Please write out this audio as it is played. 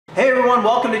everyone,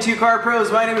 welcome to Two Car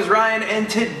Pros. My name is Ryan, and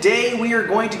today we are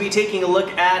going to be taking a look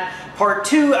at part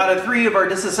 2 out of 3 of our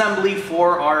disassembly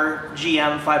for our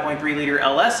GM 5.3 liter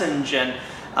LS engine.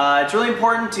 It's really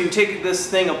important to take this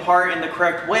thing apart in the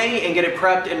correct way and get it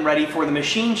prepped and ready for the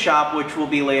machine shop, which will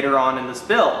be later on in this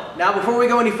build. Now, before we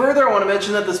go any further, I want to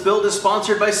mention that this build is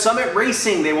sponsored by Summit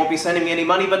Racing. They won't be sending me any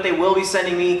money, but they will be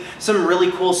sending me some really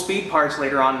cool speed parts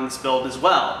later on in this build as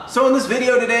well. So in this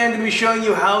video today, I'm going to be showing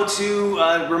you how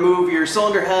to remove your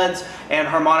cylinder heads and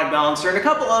harmonic balancer and a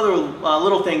couple other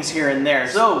little things here and there.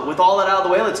 So with all that out of the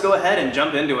way, let's go ahead and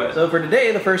jump into it. So for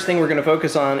today, the first thing we're going to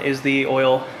focus on is the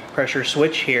oil pressure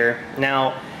switch here.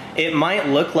 Now, it might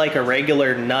look like a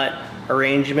regular nut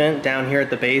arrangement down here at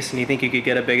the base and you think you could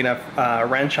get a big enough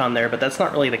wrench on there, but that's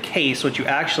not really the case. What you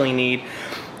actually need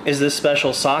is this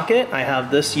special socket. I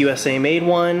have this USA made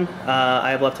one.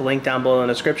 I have left a link down below in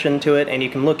the description to it, and you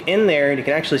can look in there and you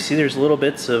can actually see there's little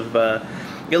bits of,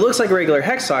 it looks like a regular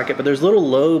hex socket, but there's little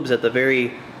lobes at the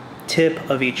very tip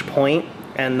of each point,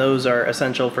 and those are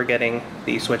essential for getting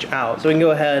the switch out. So we can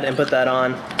go ahead and put that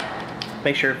on,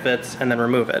 make sure it fits, and then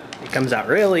remove it. It comes out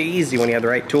really easy when you have the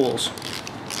right tools.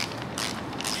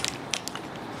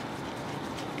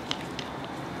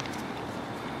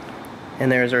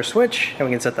 And there's our switch, and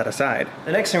we can set that aside.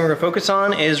 The next thing we're going to focus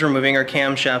on is removing our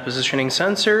camshaft positioning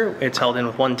sensor. It's held in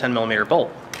with one 10mm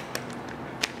bolt.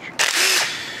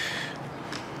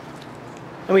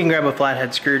 And we can grab a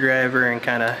flathead screwdriver and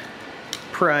kind of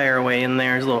pry our way in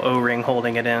there. There's a little O-ring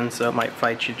holding it in, so it might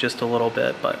fight you just a little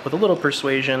bit, but with a little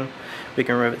persuasion, we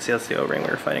can remove it. See, that's the O-ring we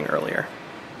were fighting earlier.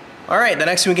 Alright, the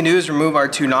next thing we can do is remove our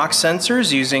two knock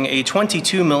sensors using a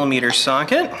 22mm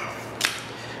socket.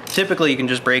 Typically, you can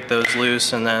just break those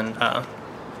loose and then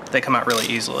they come out really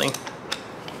easily.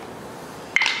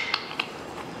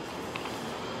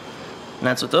 And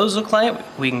that's what those look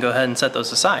like. We can go ahead and set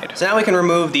those aside. So now we can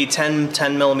remove the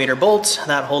 10mm bolts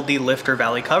that hold the lifter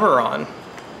valley cover on.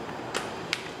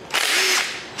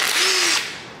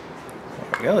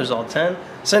 There we go, there's all 10.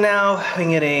 So now we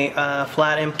can get a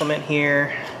flat implement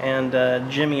here and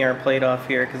jimmy our plate off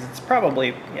here, because it's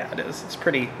probably, yeah, it is. It's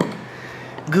pretty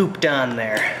gooped on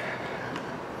there.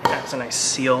 That's a nice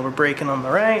seal. We're breaking on the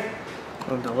right.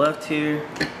 Move to the left here.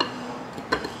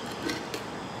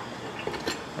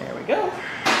 There we go.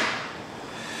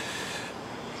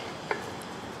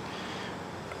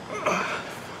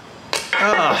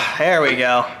 Oh, there we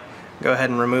go. Go ahead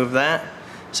and remove that.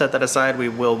 Set that aside, we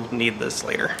will need this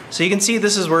later. So you can see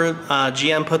this is where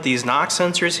GM put these knock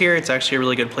sensors here. It's actually a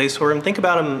really good place for them. Think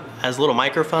about them as little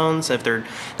microphones. If they're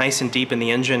nice and deep in the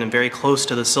engine and very close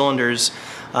to the cylinders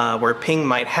where ping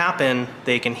might happen,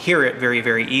 they can hear it very,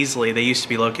 very easily. They used to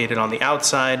be located on the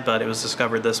outside, but it was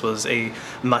discovered this was a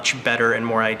much better and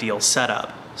more ideal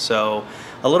setup. So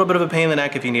a little bit of a pain in the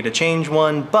neck if you need to change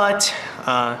one, but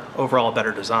overall a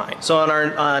better design. So on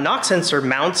our knock sensor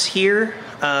mounts here,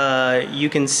 you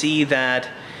can see that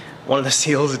one of the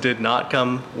seals did not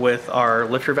come with our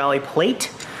lifter valley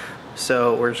plate.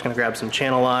 So we're just gonna grab some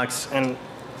channel locks and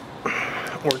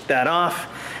work that off.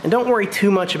 And don't worry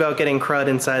too much about getting crud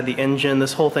inside the engine.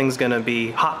 This whole thing's gonna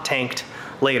be hot tanked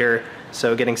later,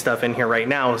 so getting stuff in here right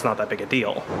now is not that big a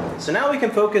deal. So now we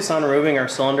can focus on removing our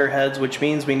cylinder heads, which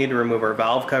means we need to remove our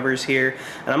valve covers here.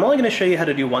 And I'm only gonna show you how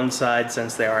to do one side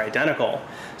since they are identical.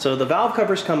 So the valve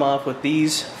covers come off with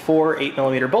these 4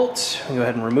 8mm bolts. Go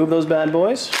ahead and remove those bad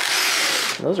boys.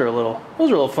 Those are a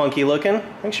little funky looking.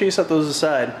 Make sure you set those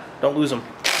aside. Don't lose them.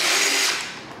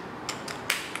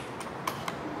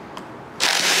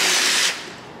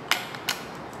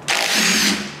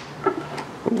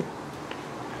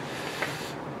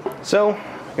 So,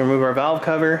 we can remove our valve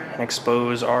cover and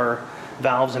expose our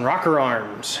valves and rocker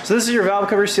arms. So this is your valve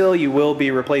cover seal. You will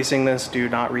be replacing this. Do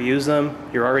not reuse them.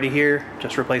 You're already here.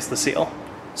 Just replace the seal.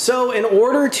 So in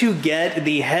order to get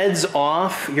the heads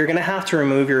off, you're gonna have to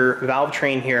remove your valve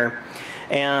train here.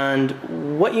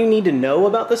 And what you need to know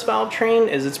about this valve train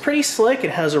is it's pretty slick.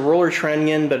 It has a roller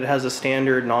trunnion, but it has a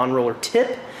standard non-roller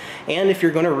tip. And if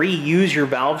you're gonna reuse your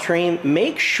valve train,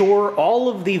 make sure all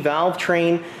of the valve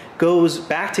train goes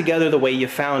back together the way you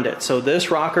found it. So this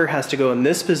rocker has to go in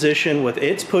this position with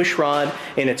its push rod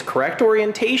in its correct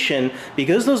orientation,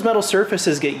 because those metal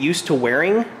surfaces get used to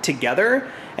wearing together.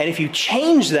 And if you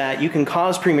change that, you can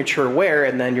cause premature wear,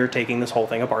 and then you're taking this whole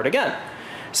thing apart again.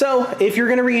 So if you're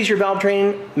gonna reuse your valve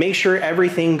train, make sure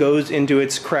everything goes into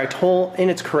its correct hole in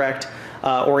its correct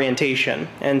orientation.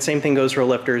 And same thing goes for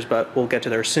lifters, but we'll get to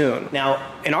there soon. Now,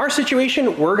 in our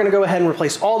situation, we're gonna go ahead and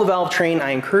replace all the valve train.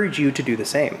 I encourage you to do the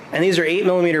same. And these are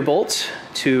 8mm bolts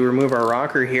to remove our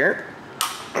rocker here.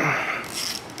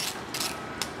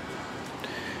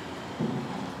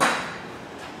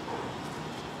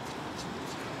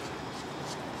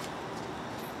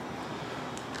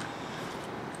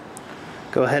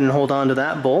 Go ahead and hold on to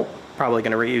that bolt. Probably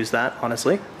going to reuse that,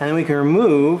 honestly. And then we can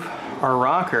remove our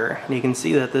rocker. And you can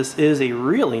see that this is a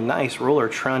really nice roller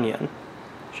trunnion.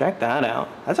 Check that out.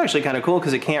 That's actually kind of cool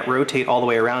because it can't rotate all the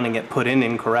way around and get put in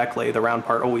incorrectly. The round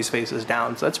part always faces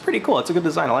down. So that's pretty cool. It's a good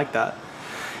design. I like that.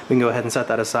 We can go ahead and set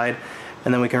that aside.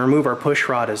 And then we can remove our push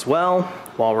rod as well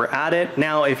while we're at it.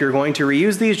 Now, if you're going to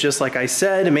reuse these, just like I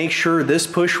said, make sure this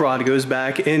push rod goes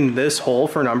back in this hole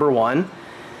for number 1.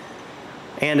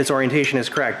 And its orientation is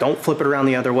correct. Don't flip it around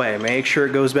the other way. Make sure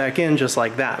it goes back in just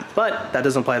like that. But that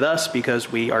doesn't apply to us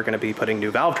because we are going to be putting new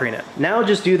valve train in it. Now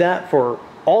just do that for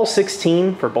all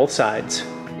 16 for both sides.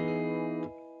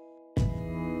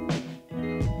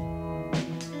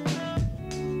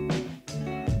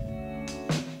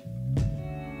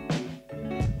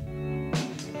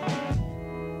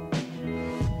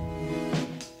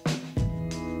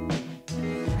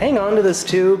 Hang on to this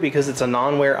too because it's a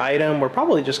non-wear item. We're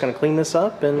probably just going to clean this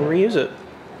up and reuse it.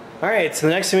 Alright, so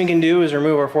the next thing we can do is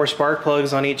remove our 4 spark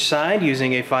plugs on each side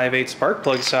using a 5/8 spark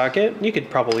plug socket. You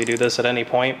could probably do this at any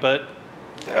point, but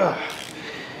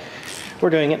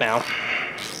we're doing it now.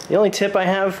 The only tip I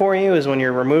have for you is when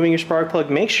you're removing your spark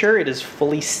plug, make sure it is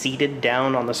fully seated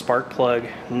down on the spark plug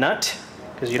nut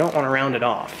because you don't want to round it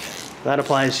off. That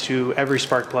applies to every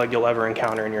spark plug you'll ever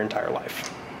encounter in your entire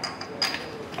life.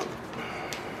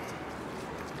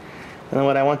 And then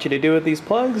what I want you to do with these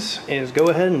plugs is go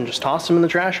ahead and just toss them in the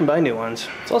trash and buy new ones.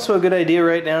 It's also a good idea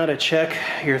right now to check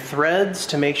your threads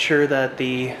to make sure that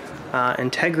the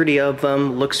integrity of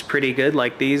them looks pretty good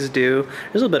like these do.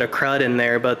 There's a little bit of crud in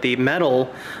there, but the metal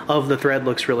of the thread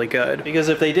looks really good. Because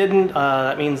if they didn't,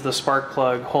 that means the spark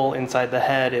plug hole inside the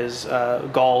head is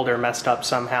galled or messed up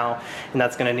somehow, and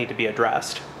that's going to need to be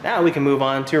addressed. Now we can move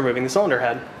on to removing the cylinder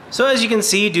head. So as you can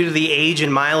see, due to the age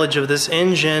and mileage of this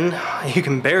engine, you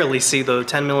can barely see the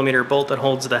 10mm bolt that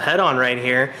holds the head on right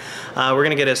here. We're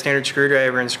gonna get a standard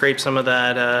screwdriver and scrape some of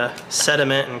that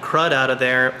sediment and crud out of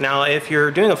there. Now, if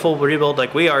you're doing a full rebuild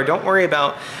like we are, don't worry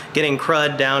about getting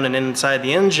crud down and inside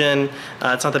the engine.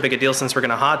 It's not that big a deal since we're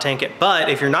gonna hot tank it, but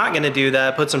if you're not gonna do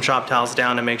that, put some shop towels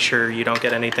down and make sure you don't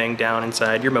get anything down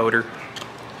inside your motor.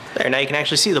 There, now you can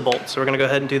actually see the bolts. So we're gonna go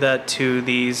ahead and do that to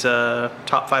these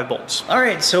top 5 bolts. All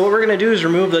right, so what we're gonna do is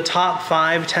remove the top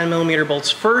 5 10mm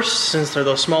bolts first, since they're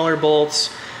those smaller bolts.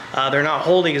 They're not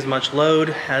holding as much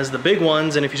load as the big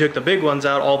ones, and if you took the big ones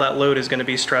out, all that load is gonna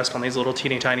be stressed on these little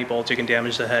teeny tiny bolts. You can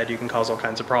damage the head, you can cause all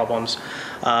kinds of problems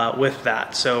with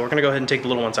that. So we're gonna go ahead and take the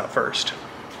little ones out first.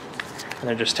 And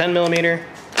they're just 10mm.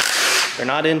 They're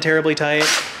not in terribly tight.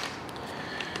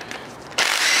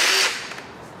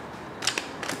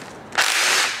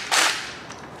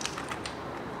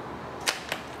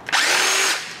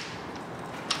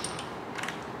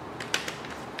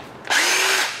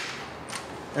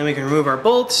 Then we can remove our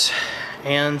bolts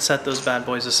and set those bad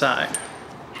boys aside.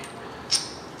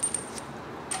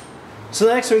 So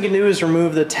the next thing we can do is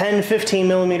remove the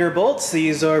 10-15mm bolts.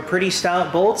 These are pretty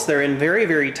stout bolts. They're in very,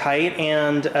 very tight,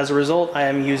 and as a result, I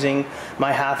am using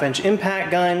my 1/2-inch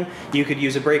impact gun. You could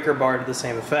use a breaker bar to the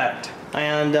same effect.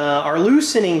 And our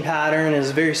loosening pattern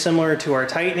is very similar to our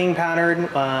tightening pattern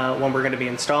when we're going to be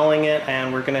installing it,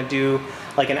 and we're going to do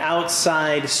like an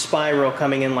outside spiral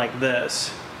coming in like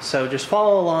this. So just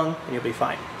follow along and you'll be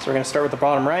fine. So we're going to start with the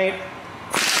bottom right.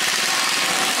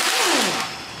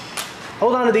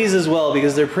 Hold on to these as well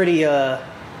because they're pretty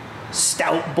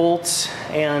stout bolts,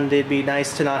 and it'd be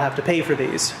nice to not have to pay for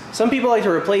these. Some people like to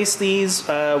replace these.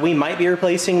 We might be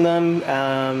replacing them,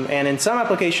 and in some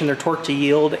application they're torque to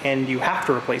yield and you have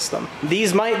to replace them.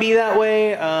 These might be that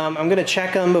way. I'm going to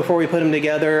check them before we put them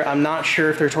together. I'm not sure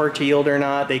if they're torque to yield or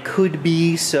not. They could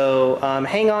be, so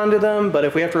hang on to them, but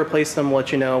if we have to replace them, we'll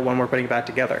let you know when we're putting it back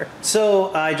together.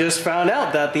 So I just found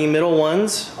out that the middle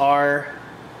ones are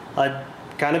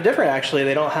kind of different actually.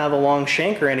 They don't have a long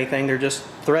shank or anything. They're just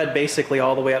thread basically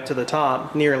all the way up to the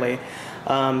top, nearly.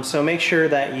 So make sure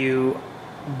that you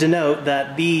denote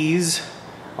that these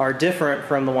are different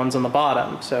from the ones on the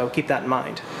bottom. So keep that in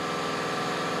mind.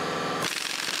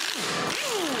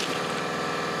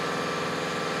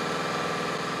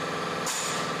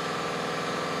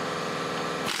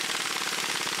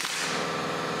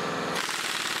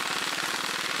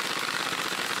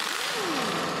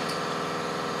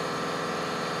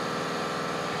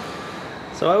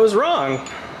 So I was wrong.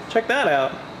 Check that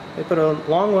out. They put a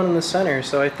long one in the center.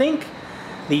 So I think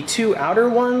the 2 outer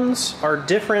ones are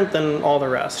different than all the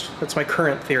rest. That's my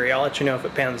current theory. I'll let you know if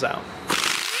it pans out.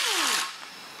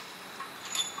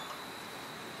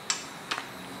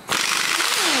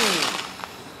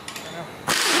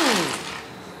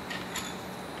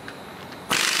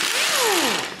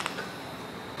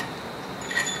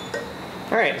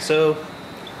 All right, so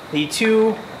The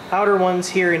two outer ones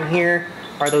here and here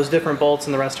are those different bolts,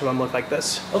 and the rest of them look like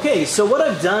this. Okay, so what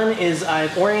I've done is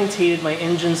I've orientated my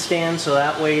engine stand so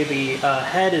that way the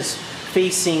head is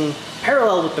facing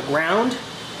parallel with the ground.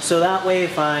 So that way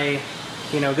if I,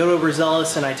 go to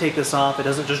overzealous and I take this off, it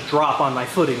doesn't just drop on my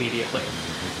foot immediately.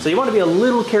 So you want to be a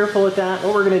little careful with that.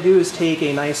 What we're going to do is take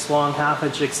a nice long 1/2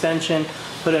 inch extension,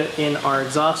 put it in our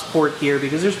exhaust port here,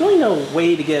 because there's really no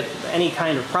way to get any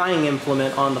kind of prying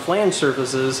implement on the flange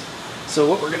surfaces. So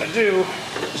what we're going to do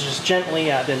is just gently,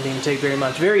 didn't even take very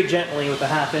much, very gently with a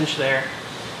 1/2 inch there,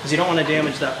 because you don't want to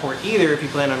damage that port either if you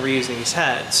plan on reusing these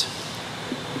heads.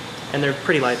 And they're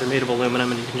pretty light, they're made of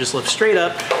aluminum, and you can just lift straight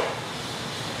up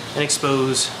and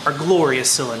expose our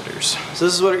glorious cylinders. So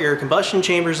this is what your combustion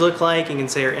chambers look like. You can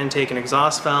say our intake and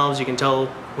exhaust valves. You can tell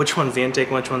which one's the intake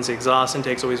and which one's the exhaust.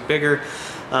 Intake's always bigger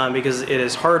because it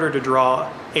is harder to draw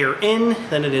air in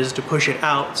than it is to push it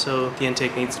out, so the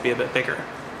intake needs to be a bit bigger.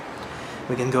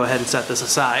 We can go ahead and set this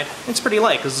aside. It's pretty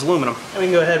light because it's aluminum. And we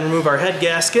can go ahead and remove our head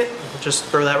gasket. Just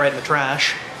throw that right in the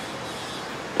trash.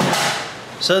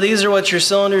 So these are what your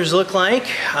cylinders look like.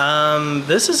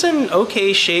 This is in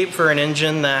okay shape for an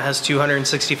engine that has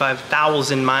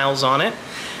 265,000 miles on it.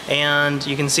 And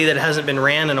you can see that it hasn't been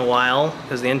ran in a while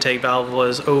because the intake valve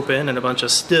was open and a bunch of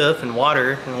stuff and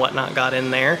water and whatnot got in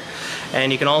there.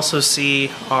 And you can also see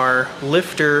our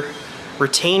lifter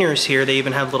retainers here. They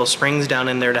even have little springs down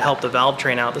in there to help the valve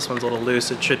train out. This one's a little loose.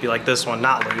 It should be like this one,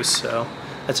 not loose, so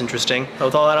that's interesting. But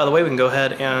with all that out of the way, we can go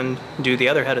ahead and do the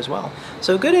other head as well.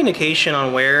 So a good indication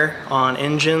on wear on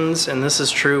engines, and this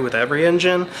is true with every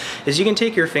engine, is you can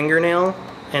take your fingernail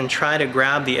and try to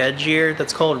grab the edge here.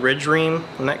 That's called ridge ream,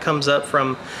 and that comes up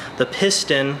from the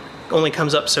piston, only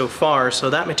comes up so far,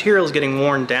 so that material is getting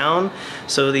worn down.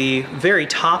 So the very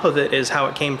top of it is how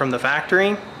it came from the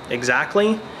factory,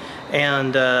 exactly.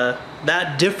 And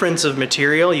that difference of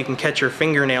material, you can catch your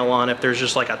fingernail on if there's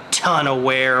just like a ton of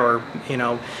wear, or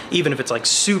even if it's like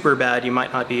super bad, you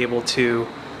might not be able to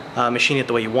machine it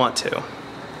the way you want to.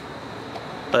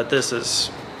 But this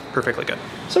is perfectly good.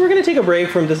 So we're going to take a break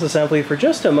from disassembly for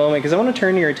just a moment because I want to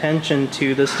turn your attention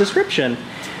to this description.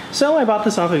 So I bought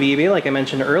this off of eBay, like I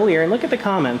mentioned earlier, and look at the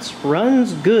comments.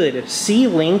 Runs good. See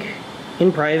link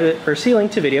in private, or see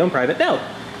link to video in private note.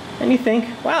 And you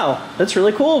think, wow, that's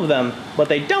really cool of them. What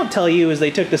they don't tell you is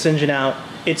they took this engine out,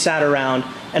 it sat around,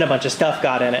 and a bunch of stuff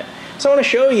got in it. So I want to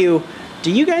show you, do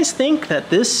you guys think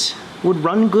that this would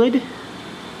run good?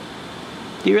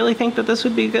 Do you really think that this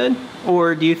would be good?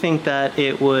 Or do you think that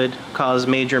it would cause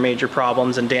major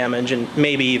problems and damage and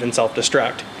maybe even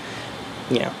self-destruct?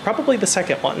 Yeah, probably the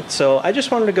second one. So I just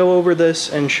wanted to go over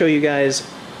this and show you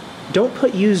guys, don't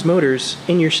put used motors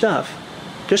in your stuff.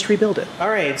 Just rebuild it. All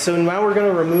right, so now we're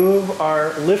gonna remove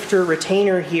our lifter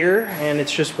retainer here, and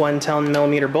it's just 1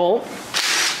 10mm bolt. Go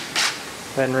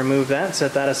ahead and remove that,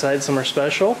 set that aside somewhere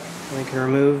special. We can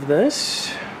remove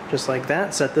this, just like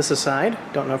that, set this aside.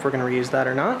 Don't know if we're gonna reuse that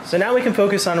or not. So now we can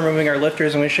focus on removing our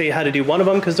lifters. I'm gonna show you how to do one of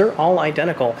them because they're all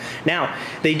identical. Now,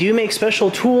 they do make special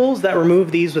tools that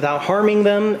remove these without harming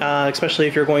them, especially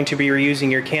if you're going to be reusing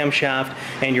your camshaft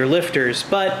and your lifters,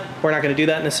 but we're not gonna do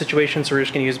that in this situation, so we're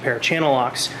just gonna use a pair of channel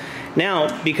locks.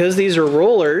 Now, because these are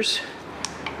rollers,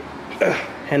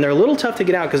 and they're a little tough to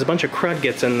get out because a bunch of crud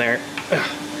gets in there.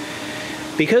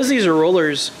 Because these are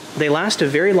rollers, they last a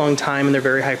very long time and they're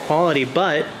very high quality,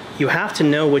 but you have to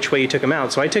know which way you took them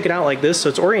out. So I took it out like this, so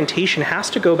its orientation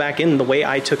has to go back in the way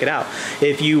I took it out.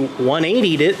 If you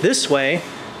 180'd it this way,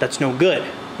 that's no good.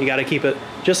 You gotta keep it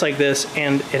just like this,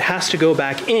 and it has to go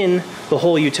back in the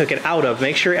hole you took it out of.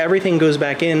 Make sure everything goes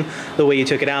back in the way you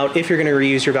took it out if you're gonna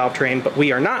reuse your valve train, but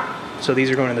we are not. So these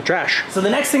are going in the trash. So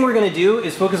the next thing we're gonna do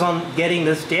is focus on getting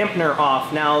this dampener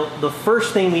off. Now, the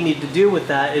first thing we need to do with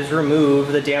that is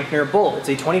remove the dampener bolt. It's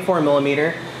a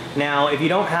 24mm. Now, if you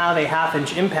don't have a 1/2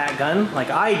 inch impact gun, like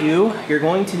I do, you're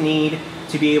going to need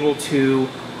to be able to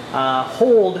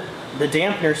hold the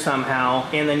dampener somehow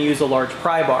and then use a large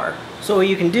pry bar. So what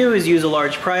you can do is use a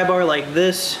large pry bar like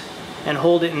this and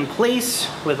hold it in place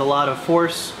with a lot of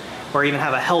force, or even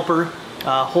have a helper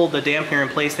hold the dampener in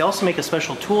place. They also make a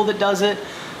special tool that does it,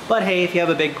 but hey, if you have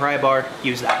a big pry bar,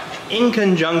 use that in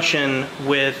conjunction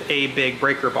with a big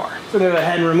breaker bar. So we're gonna go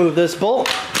ahead and remove this bolt.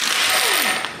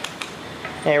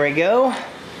 There we go.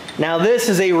 Now this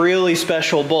is a really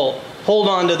special bolt. Hold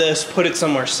on to this, put it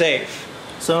somewhere safe.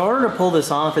 So in order to pull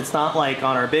this off, it's not like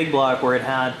on our big block where it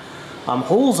had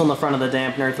holes on the front of the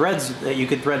dampener, threads that you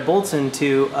could thread bolts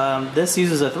into. This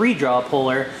uses a 3-jaw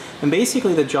puller, and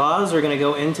basically the jaws are going to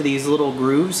go into these little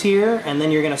grooves here, and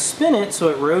then you're going to spin it so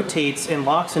it rotates and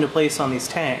locks into place on these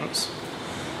tangs.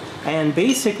 And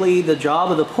basically the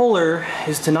job of the puller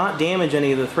is to not damage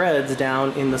any of the threads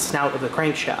down in the snout of the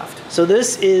crankshaft. So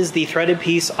this is the threaded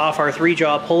piece off our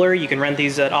 3-jaw puller. You can rent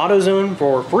these at AutoZone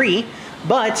for free,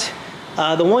 but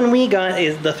the one we got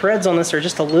is the threads on this are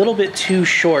just a little bit too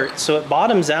short, so it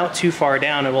bottoms out too far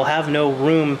down and will have no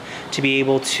room to be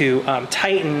able to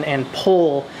tighten and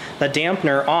pull the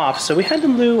dampener off. So we had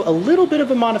to do a little bit of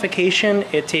a modification.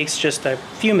 It takes just a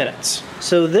few minutes.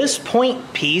 So this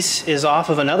point piece is off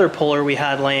of another puller we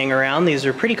had laying around. These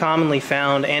are pretty commonly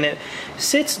found, and it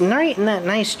sits right in that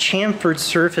nice chamfered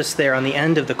surface there on the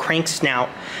end of the crank snout.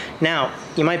 Now,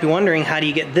 you might be wondering, how do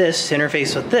you get this to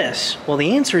interface with this? Well,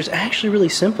 the answer is actually really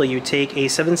simple. You take a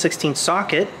 7/16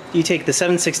 socket, you take the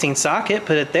 7/16 socket,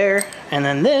 put it there, and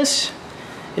then this,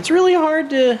 it's really hard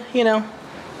to, you know,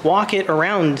 walk it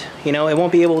around. You know, it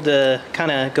won't be able to kind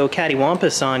of go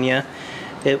cattywampus on you.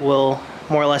 It will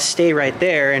more or less stay right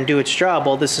there and do its job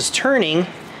while this is turning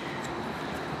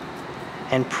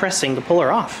and pressing the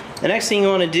puller off. The next thing you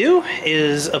want to do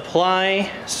is apply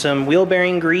some wheel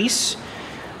bearing grease,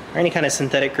 or any kind of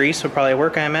synthetic grease would probably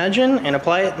work, I imagine, and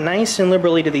apply it nice and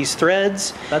liberally to these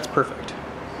threads. That's perfect.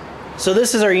 So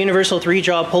this is our universal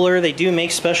 3-jaw puller. They do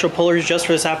make special pullers just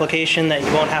for this application that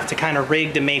you won't have to kind of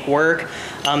rig to make work.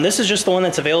 This is just the one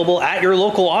that's available at your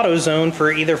local AutoZone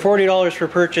for either $40 for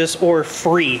purchase or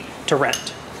free to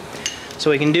rent. So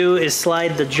what we can do is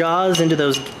slide the jaws into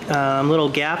those little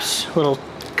gaps, little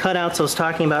cutouts I was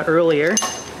talking about earlier.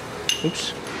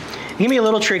 Oops. It can be a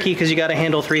little tricky because you got to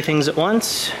handle 3 things at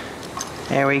once.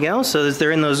 There we go. So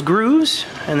they're in those grooves,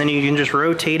 and then you can just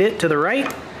rotate it to the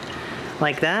right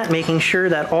like that, making sure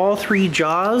that all 3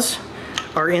 jaws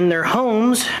are in their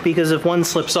homes, because if one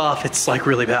slips off, it's like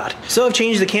really bad. So I've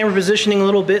changed the camera positioning a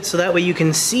little bit so that way you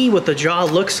can see what the jaw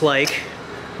looks like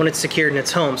when it's secured in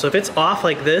its home. So if it's off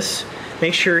like this,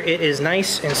 make sure it is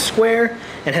nice and square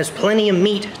and has plenty of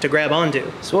meat to grab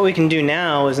onto. So what we can do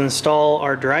now is install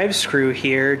our drive screw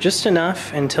here just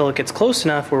enough until it gets close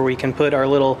enough where we can put our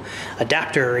little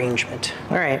adapter arrangement.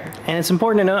 All right, and it's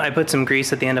important to note I put some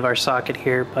grease at the end of our socket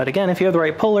here, but again, if you have the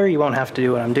right puller, you won't have to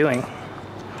do what I'm doing.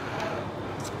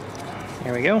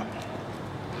 There we go.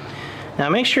 Now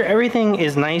make sure everything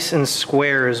is nice and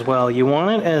square as well. You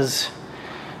want it as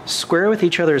square with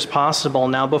each other as possible.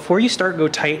 Now before you start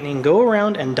tightening, go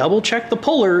around and double check the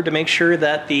puller to make sure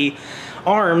that the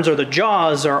arms or the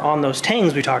jaws are on those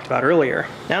tangs we talked about earlier.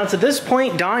 Now it's at this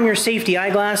point, don your safety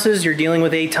eyeglasses. You're dealing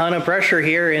with a ton of pressure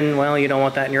here, and well, you don't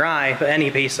want that in your eye, but any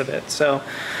piece of it. So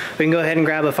we can go ahead and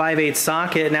grab a 5/8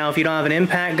 socket. Now if you don't have an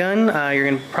impact gun, you're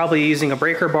going to probably be using a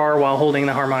breaker bar while holding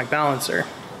the harmonic balancer.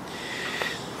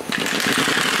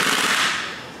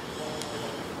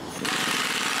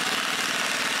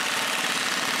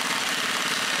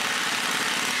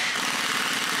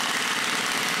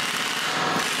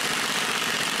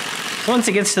 Once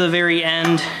it gets to the very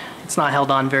end, it's not held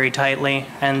on very tightly,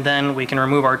 and then we can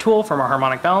remove our tool from our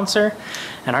harmonic balancer,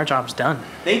 and our job's done.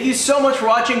 Thank you so much for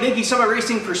watching. Thank you Summit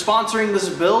Racing for sponsoring this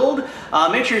build.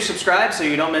 Make sure you subscribe so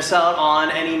you don't miss out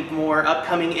on any more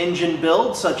upcoming engine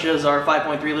builds, such as our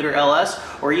 5.3 liter LS,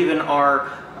 or even our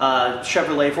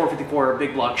Chevrolet 454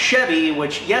 big block Chevy,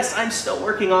 which, yes, I'm still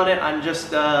working on it. I'm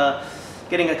just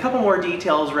getting a couple more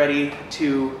details ready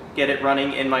to get it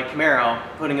running in my Camaro.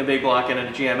 Putting a big block in a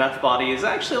GMF body is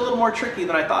actually a little more tricky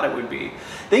than I thought it would be.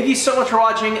 Thank you so much for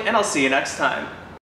watching, and I'll see you next time.